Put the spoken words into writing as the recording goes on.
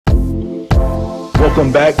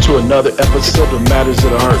Welcome back to another episode of Matters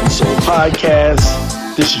of the Heart and Soul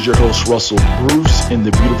podcast. This is your host, Russell Bruce, and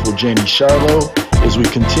the beautiful Janie Charlo, as we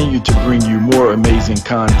continue to bring you more amazing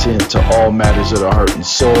content to all matters of the heart and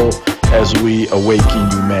soul as we awaken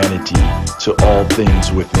humanity to all things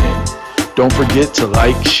within. Don't forget to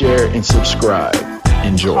like, share, and subscribe.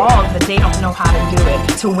 Enjoy. All that they don't know how to do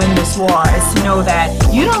it to win this war is to know that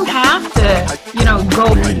you don't have to,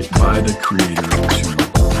 go. Created by the creator to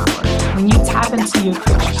when you tap into your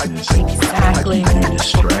consciousness, exactly. Keep you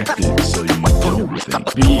distracted so you don't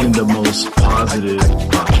think. Be in the most positive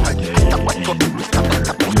about your day,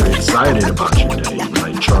 and you're excited about your day,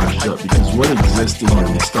 like charged up, because what exists in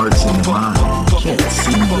you starts in the mind. You can't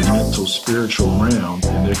see the mental, spiritual realm,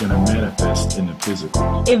 and they're going to manifest in the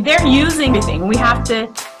physical. If they're using everything, we have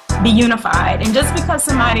to be unified. And just because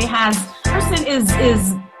somebody person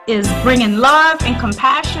is bringing love and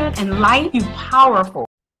compassion and light, you powerful.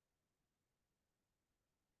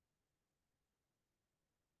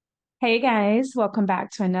 Hey guys, welcome back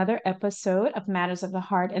to another episode of Matters of the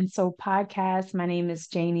Heart and Soul podcast. My name is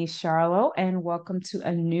Janie Charlo, and welcome to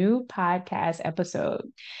a new podcast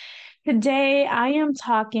episode. Today, I am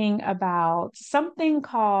talking about something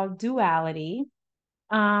called duality,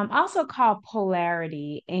 also called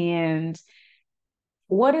polarity, and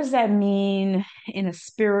what does that mean in a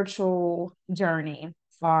spiritual journey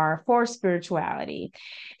or for spirituality?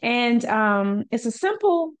 And it's a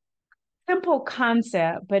simple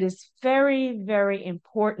concept, but it's very, very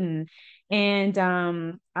important. And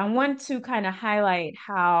I want to kind of highlight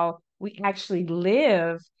how we actually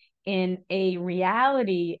live in a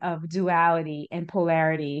reality of duality and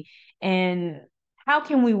polarity, and how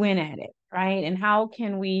can we win at it, right? And how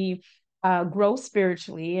can we grow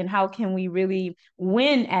spiritually, and how can we really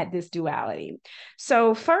win at this duality?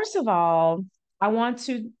 So first of all, I want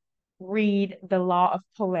to read the law of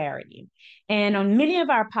polarity. And on many of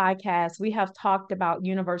our podcasts, we have talked about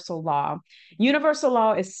universal law. Universal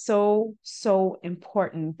law is so, so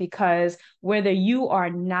important because whether you are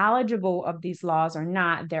knowledgeable of these laws or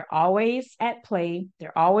not, they're always at play,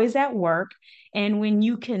 they're always at work. And when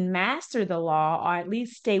you can master the law, or at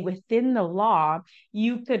least stay within the law,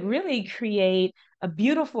 you could really create a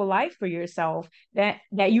beautiful life for yourself that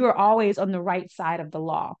you are always on the right side of the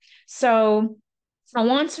law. So I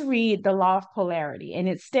want to read the law of polarity, and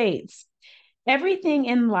it states, everything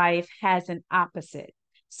in life has an opposite.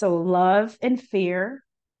 So love and fear,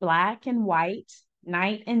 black and white,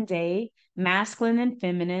 night and day, masculine and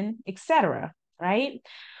feminine, etc. Right?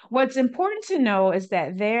 What's important to know is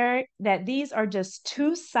that these are just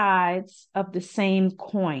two sides of the same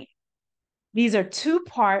coin. These are two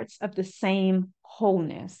parts of the same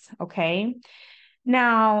wholeness, okay?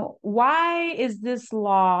 Now, why is this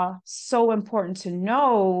law so important to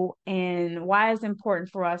know, and why is it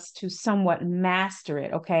important for us to somewhat master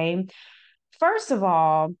it? Okay. First of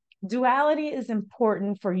all, duality is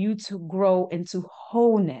important for you to grow into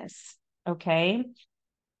wholeness. Okay.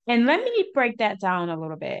 And let me break that down a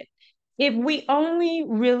little bit. If we only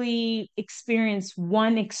really experience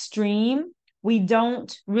one extreme, we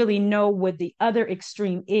don't really know what the other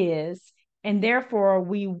extreme is. And therefore,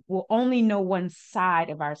 we will only know one side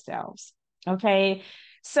of ourselves. Okay.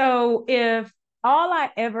 So if all I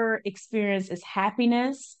ever experience is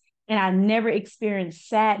happiness and I never experience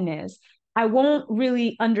sadness, I won't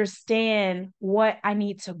really understand what I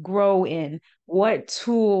need to grow in, what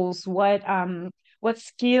tools, what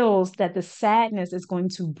skills that the sadness is going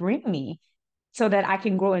to bring me so that I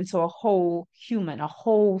can grow into a whole human, a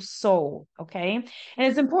whole soul. Okay. And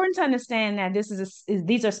it's important to understand that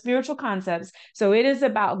these are spiritual concepts. So it is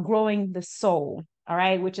about growing the soul. All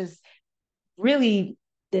right. Which is really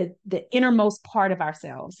the innermost part of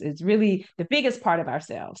ourselves. It's really the biggest part of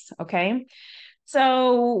ourselves. Okay.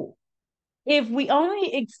 So if we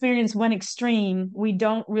only experience one extreme, we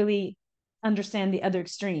don't really understand the other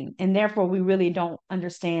extreme. And therefore, we really don't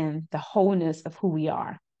understand the wholeness of who we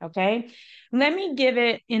are. Okay. Let me give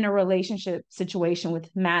it in a relationship situation with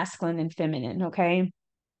masculine and feminine. Okay.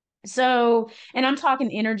 So, and I'm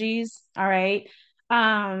talking energies. All right.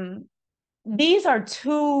 These are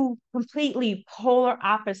two completely polar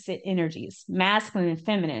opposite energies, masculine and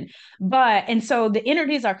feminine. And so the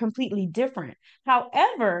energies are completely different.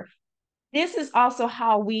 However, this is also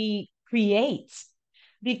how we create,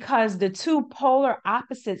 because the two polar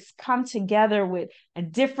opposites come together with a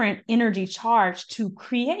different energy charge to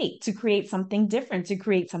create something different, to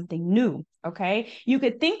create something new. Okay. You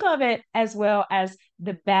could think of it as well as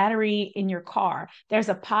the battery in your car. There's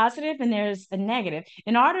a positive and there's a negative.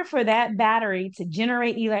 In order for that battery to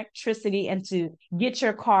generate electricity and to get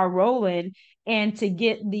your car rolling and to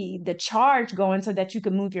get the charge going so that you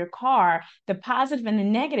can move your car, the positive and the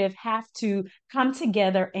negative have to come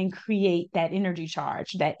together and create that energy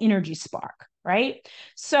charge, that energy spark, right?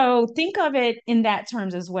 So think of it in that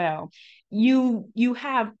terms as well. You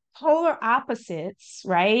have polar opposites,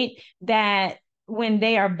 right? That when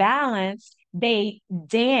they are balanced, they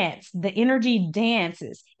dance, the energy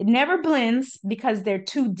dances. It never blends because they're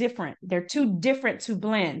too different. They're too different to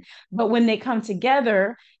blend. But when they come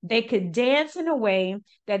together, they could dance in a way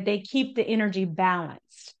that they keep the energy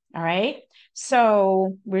balanced. All right.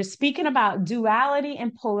 So we're speaking about duality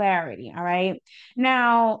and polarity. All right.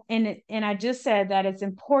 Now, and I just said that it's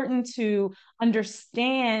important to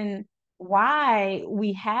understand why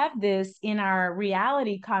we have this in our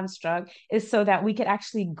reality construct is so that we could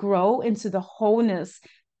actually grow into the wholeness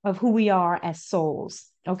of who we are as souls.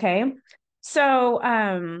 Okay. So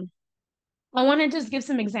I want to just give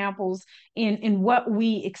some examples in what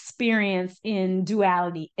we experience in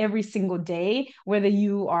duality every single day, whether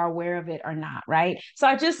you are aware of it or not, right? So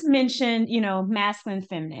I just mentioned, masculine,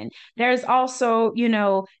 feminine. There's also,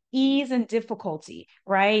 ease and difficulty,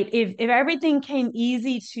 right? If everything came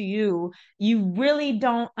easy to you, you really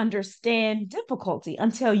don't understand difficulty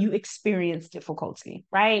until you experience difficulty,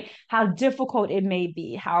 right? How difficult it may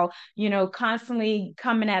be, how constantly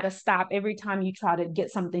coming at a stop every time you try to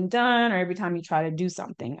get something done or every time you try to do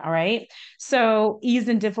something. All right. So ease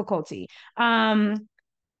and difficulty.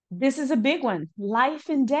 This is a big one, life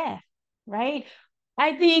and death, right?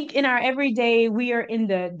 I think in our everyday, we are in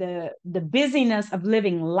the busyness of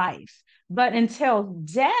living life. But until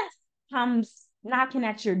death comes knocking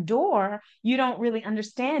at your door, you don't really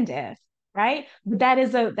understand death, right? But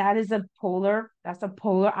that's a polar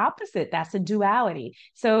opposite. That's a duality.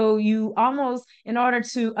 So you almost, in order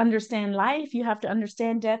to understand life, you have to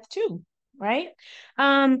understand death too, right?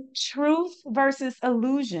 Truth versus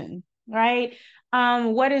illusion, right?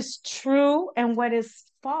 What is true and what is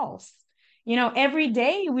false. Every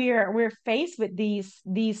day we're faced with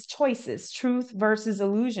these choices, truth versus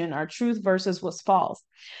illusion, or truth versus what's false.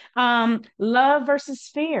 Love versus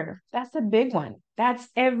fear, that's a big one. That's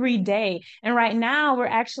every day. And right now we're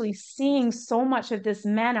actually seeing so much of this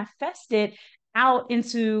manifested out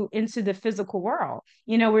into the physical world.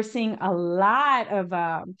 We're seeing a lot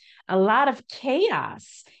of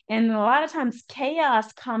chaos, and a lot of times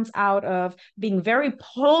chaos comes out of being very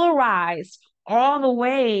polarized all the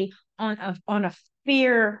way on a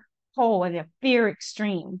fear pole and a fear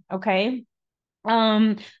extreme. Okay.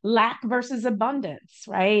 Lack versus abundance,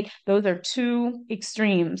 right? Those are two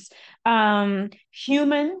extremes.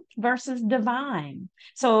 Human versus divine.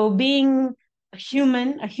 So being a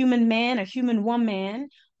human man, a human woman,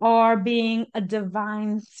 or being a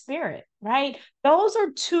divine spirit, right? Those are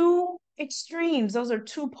two extremes. Those are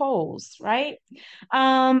two poles, right?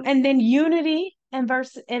 And then unity and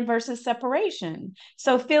versus separation.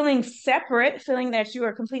 So feeling separate, feeling that you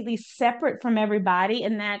are completely separate from everybody,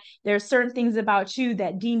 and that there are certain things about you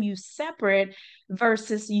that deem you separate,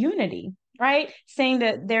 versus unity, right? Saying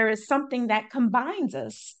that there is something that combines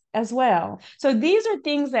us as well. So these are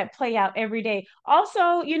things that play out every day.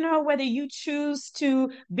 Also, whether you choose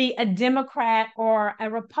to be a Democrat or a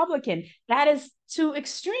Republican, that is two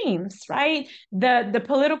extremes, right? The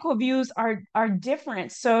political views are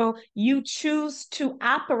different. So you choose to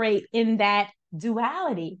operate in that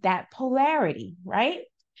duality, that polarity, right?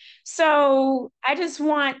 So I just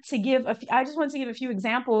want to give a few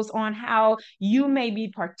examples on how you may be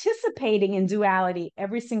participating in duality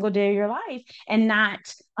every single day of your life and not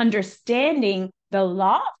understanding the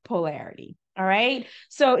law of polarity. All right.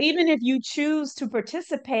 So even if you choose to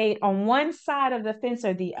participate on one side of the fence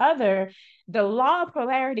or the other, the law of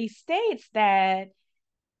polarity states that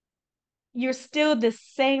you're still the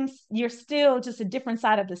same, you're still just a different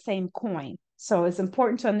side of the same coin. So it's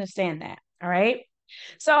important to understand that. All right.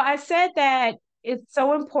 So I said that it's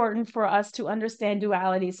so important for us to understand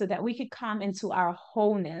duality so that we could come into our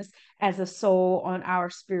wholeness as a soul on our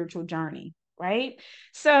spiritual journey, right?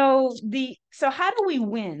 So how do we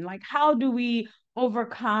win? Like, how do we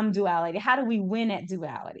overcome duality? How do we win at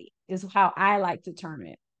duality? Is how I like to term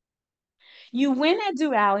it. You win at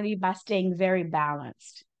duality by staying very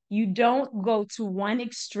balanced. You don't go to one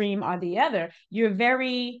extreme or the other. You're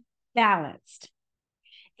very balanced.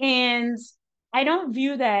 And I don't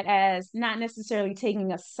view that as not necessarily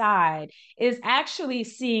taking a side, is actually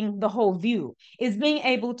seeing the whole view, is being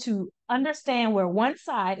able to understand where one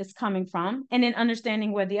side is coming from and then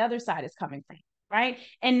understanding where the other side is coming from. right?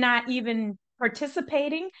 And not even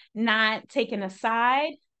participating, not taking a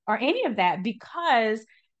side or any of that, because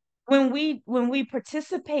when we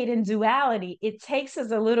participate in duality, it takes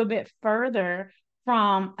us a little bit further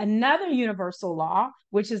from another universal law,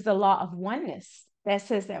 which is the law of oneness, that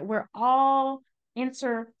says that we're all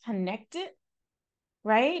interconnected,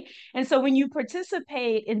 right? And so when you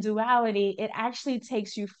participate in duality, it actually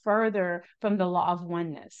takes you further from the law of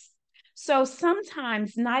oneness. So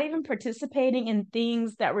sometimes not even participating in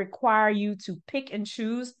things that require you to pick and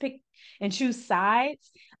choose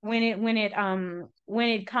sides when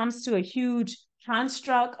it comes to a huge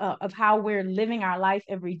construct of how we're living our life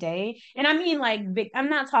every day. And I mean like big, I'm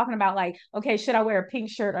not talking about like, okay, should I wear a pink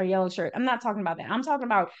shirt or yellow shirt? I'm not talking about that. I'm talking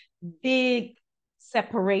about big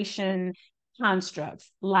separation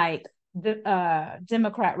constructs like the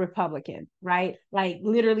Democrat Republican, right? Like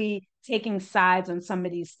literally taking sides on some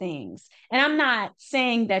of these things. And I'm not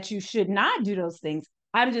saying that you should not do those things.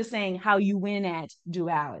 I'm just saying how you win at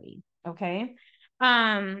duality. Okay.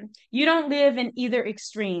 You don't live in either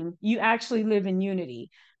extreme. You actually live in unity.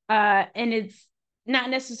 And it's not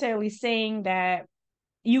necessarily saying that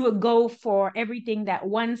you would go for everything that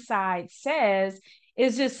one side says.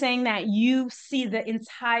 Is just saying that you see the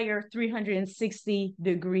entire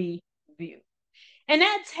 360-degree view. And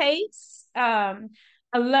that takes a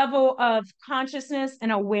level of consciousness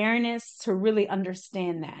and awareness to really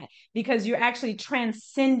understand that, because you're actually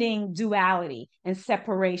transcending duality and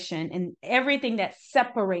separation and everything that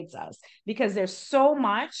separates us, because there's so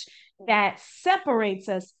much that separates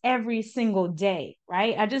us every single day,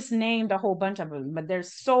 right? I just named a whole bunch of them, but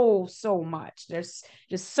there's so much. There's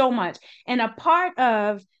just so much. And a part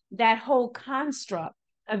of that whole construct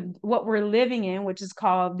of what we're living in, which is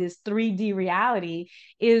called this 3D reality,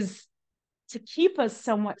 is to keep us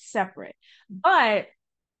somewhat separate. But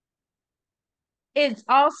it's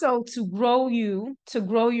also to grow you, to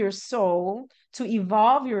grow your soul, to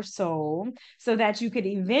evolve your soul so that you could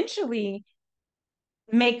eventually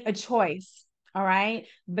make a choice, all right,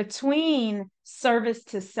 between service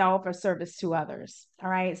to self or service to others. All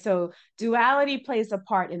right. So duality plays a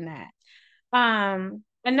part in that.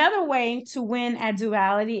 Another way to win at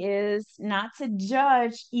duality is not to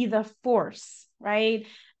judge either force, right?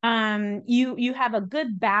 You have a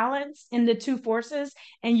good balance in the two forces,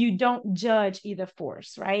 and you don't judge either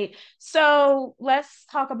force, right? So let's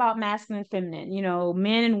talk about masculine and feminine. You know,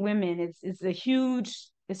 men and women. It's a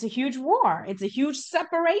huge war. It's a huge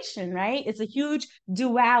separation, right? It's a huge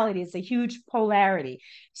duality. It's a huge polarity.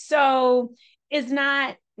 So it's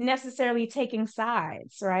not necessarily taking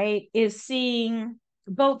sides, right? Is seeing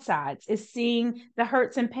both sides, is seeing the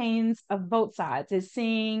hurts and pains of both sides, is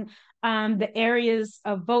seeing the areas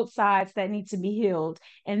of both sides that need to be healed.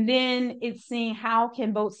 And then it's seeing how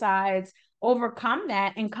can both sides overcome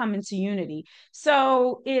that and come into unity.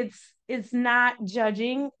 So it's not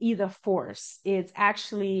judging either force. It's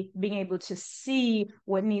actually being able to see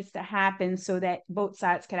what needs to happen so that both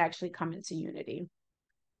sides can actually come into unity.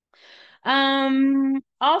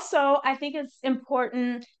 Also, I think it's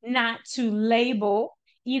important not to label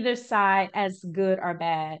either side as good or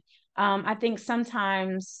bad. I think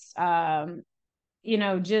sometimes,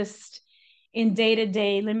 just in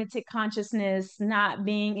day-to-day limited consciousness, not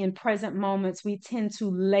being in present moments, we tend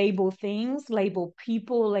to label things, label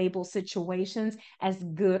people, label situations as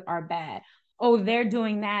good or bad. Oh, they're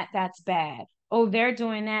doing that, that's bad. Oh, they're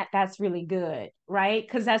doing that, that's really good, right?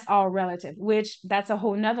 Because that's all relative, which that's a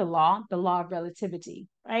whole nother law, the law of relativity,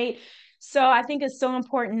 right? So I think it's so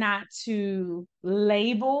important not to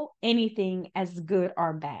label anything as good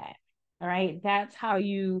or bad. All right. That's how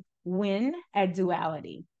you win at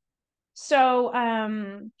duality. So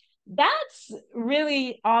that's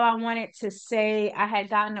really all I wanted to say. I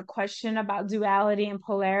had gotten a question about duality and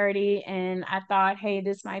polarity, and I thought, hey,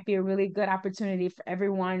 this might be a really good opportunity for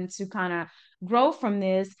everyone to kind of grow from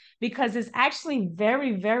this, because it's actually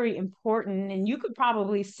very, very important. And you could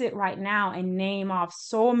probably sit right now and name off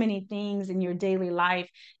so many things in your daily life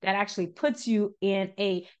that actually puts you in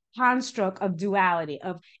a construct of duality,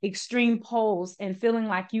 of extreme poles, and feeling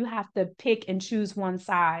like you have to pick and choose one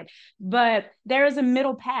side. But there is a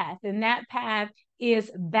middle path, and that path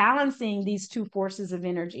is balancing these two forces of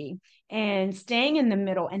energy and staying in the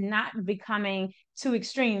middle and not becoming too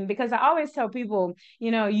extreme. Because I always tell people,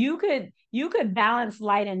 you could balance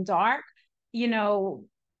light and dark.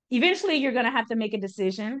 Eventually you're going to have to make a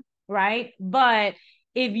decision, right? But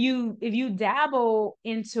if you dabble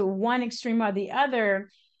into one extreme or the other,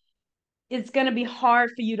 it's going to be hard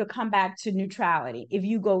for you to come back to neutrality if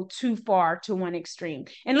you go too far to one extreme.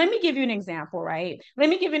 And let me give you an example, right? Let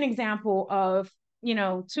me give you an example of,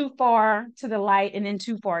 too far to the light and then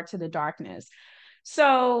too far to the darkness.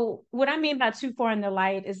 So what I mean by too far in the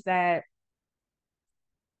light is that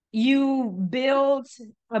you build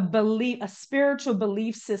a spiritual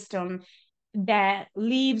belief system that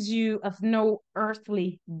leaves you of no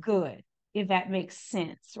earthly good, if that makes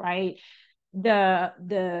sense, right?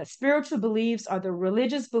 The spiritual beliefs or the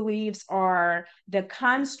religious beliefs are the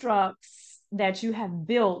constructs that you have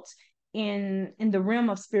built in the realm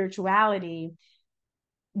of spirituality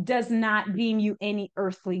does not deem you any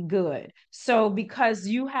earthly good. So, because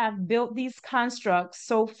you have built these constructs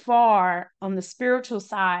so far on the spiritual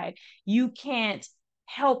side, you can't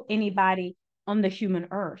help anybody on the human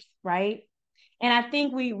earth, right? And I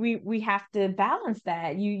think we have to balance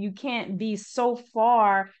that. You can't be so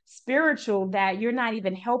far spiritual that you're not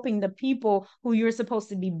even helping the people who you're supposed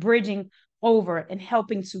to be bridging over and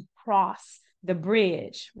helping to cross the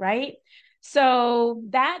bridge, right? So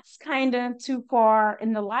that's kind of too far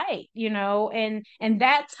in the light, and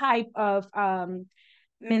that type of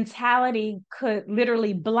mentality could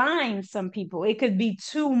literally blind some people. It could be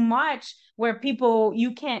too much where people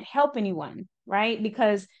you can't help anyone, right?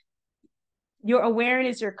 Because your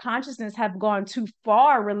awareness, your consciousness have gone too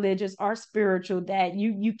far religious or spiritual that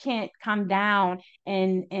you can't come down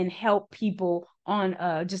and help people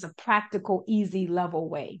on just a practical, easy level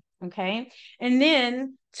way. Okay. And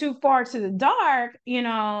then too far to the dark,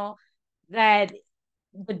 that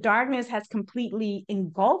the darkness has completely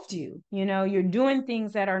engulfed you. You're doing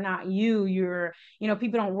things that are not you.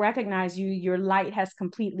 People don't recognize you. Your light has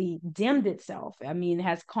completely dimmed itself. I mean, it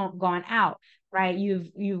has gone out, right?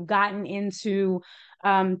 You've gotten into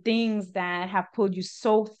things that have pulled you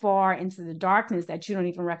so far into the darkness that you don't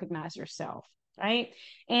even recognize yourself, right?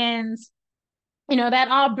 And that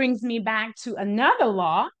all brings me back to another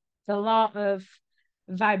law, the law of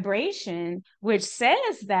vibration, which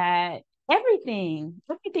says that everything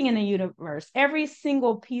in the universe, every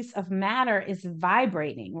single piece of matter is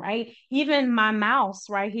vibrating, right? Even my mouse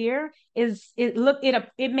right here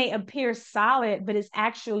it may appear solid, but it's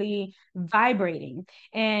actually vibrating.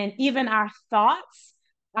 And even our thoughts,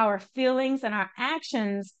 our feelings, and our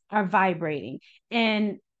actions are vibrating.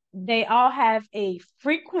 And they all have a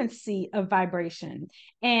frequency of vibration.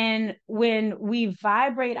 And when we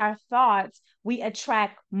vibrate our thoughts, we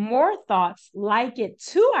attract more thoughts like it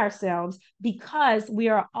to ourselves because we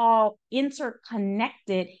are all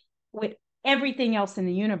interconnected with everything else in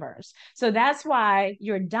the universe. So that's why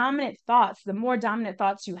your dominant thoughts, the more dominant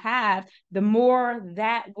thoughts you have, the more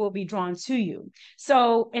that will be drawn to you.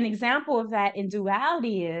 So an example of that in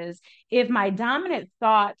duality is if my dominant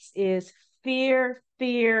thoughts is fear,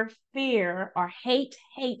 fear, fear, or hate,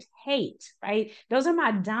 hate, hate, right? Those are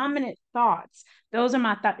my dominant thoughts. Those are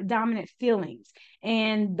my dominant feelings.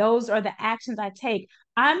 And those are the actions I take.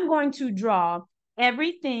 I'm going to draw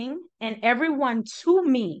everything and everyone to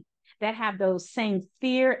me that have those same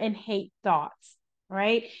fear and hate thoughts,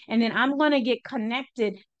 right? And then I'm going to get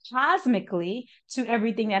connected cosmically to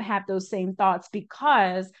everything that have those same thoughts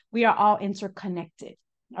because we are all interconnected,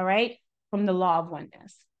 all right? From the law of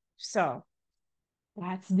oneness. So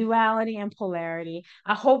that's duality and polarity.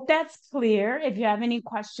 I hope that's clear. If you have any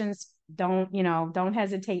questions, don't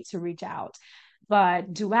hesitate to reach out.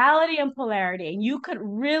 But duality and polarity, and you could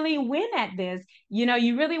really win at this.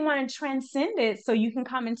 You really want to transcend it so you can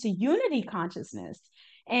come into unity consciousness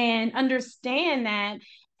and understand that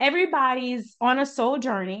everybody's on a soul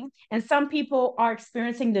journey, and some people are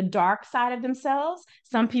experiencing the dark side of themselves.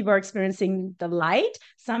 Some people are experiencing the light.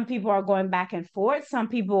 Some people are going back and forth. Some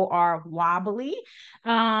people are wobbly.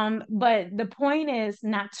 But the point is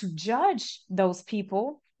not to judge those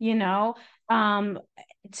people,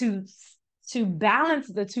 to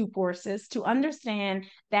balance the two forces, to understand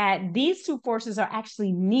that these two forces are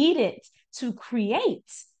actually needed to create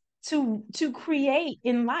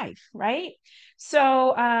in life, right?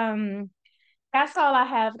 So that's all I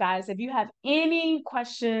have, guys. If you have any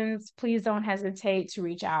questions, please don't hesitate to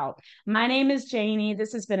reach out. My name is Janie.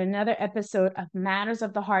 This has been another episode of Matters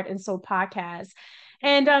of the Heart and Soul podcast.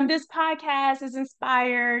 And this podcast is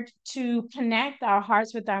inspired to connect our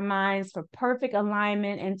hearts with our minds for perfect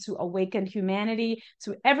alignment and to awaken humanity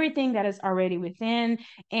to everything that is already within.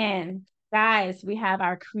 And guys, we have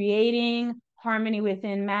our Creating Harmony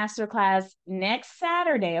Within Masterclass next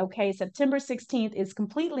Saturday. Okay, September 16th is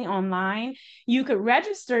completely online. You could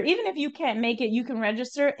register, even if you can't make it, you can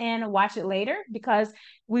register and watch it later because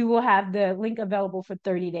we will have the link available for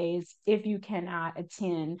 30 days if you cannot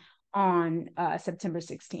attend on September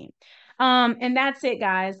 16th. And that's it,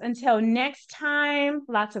 guys. Until next time,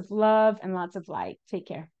 lots of love and lots of light. Take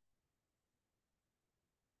care.